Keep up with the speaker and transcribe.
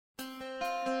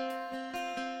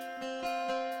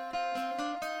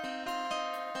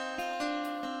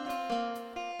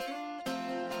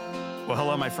Well,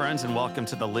 hello, my friends, and welcome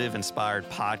to the Live Inspired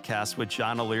podcast with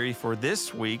John O'Leary. For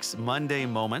this week's Monday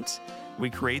Moments, we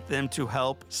create them to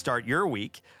help start your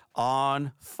week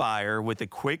on fire with a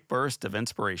quick burst of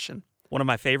inspiration. One of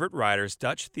my favorite writers,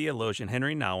 Dutch theologian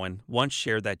Henry Nouwen, once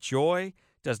shared that joy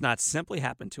does not simply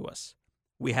happen to us.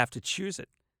 We have to choose it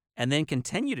and then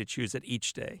continue to choose it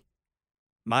each day.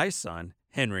 My son,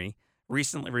 Henry,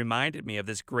 recently reminded me of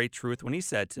this great truth when he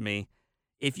said to me,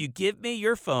 "If you give me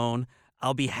your phone,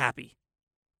 I'll be happy."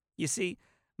 You see,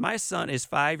 my son is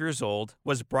 5 years old,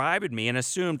 was bribing me, and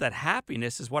assumed that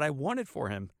happiness is what I wanted for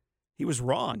him. He was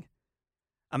wrong.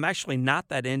 I'm actually not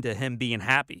that into him being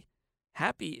happy.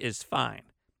 Happy is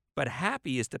fine, but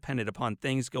happy is dependent upon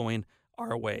things going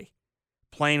our way.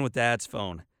 Playing with dad's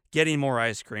phone, getting more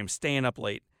ice cream, staying up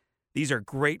late. These are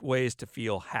great ways to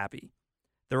feel happy.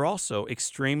 They're also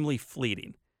extremely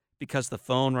fleeting because the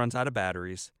phone runs out of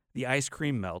batteries, the ice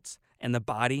cream melts, and the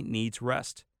body needs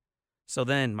rest. So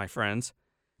then, my friends,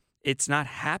 it's not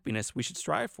happiness we should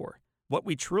strive for. What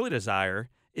we truly desire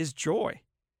is joy.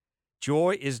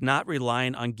 Joy is not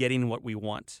relying on getting what we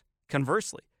want.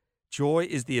 Conversely, joy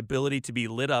is the ability to be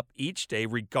lit up each day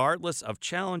regardless of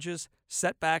challenges,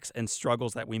 setbacks, and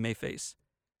struggles that we may face.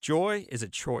 Joy is a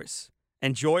choice,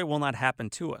 and joy will not happen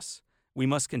to us. We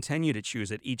must continue to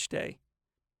choose it each day.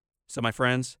 So, my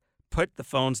friends, put the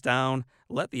phones down,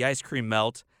 let the ice cream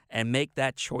melt, and make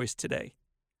that choice today.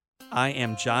 I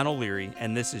am John O'Leary,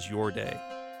 and this is your day.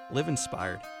 Live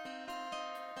inspired.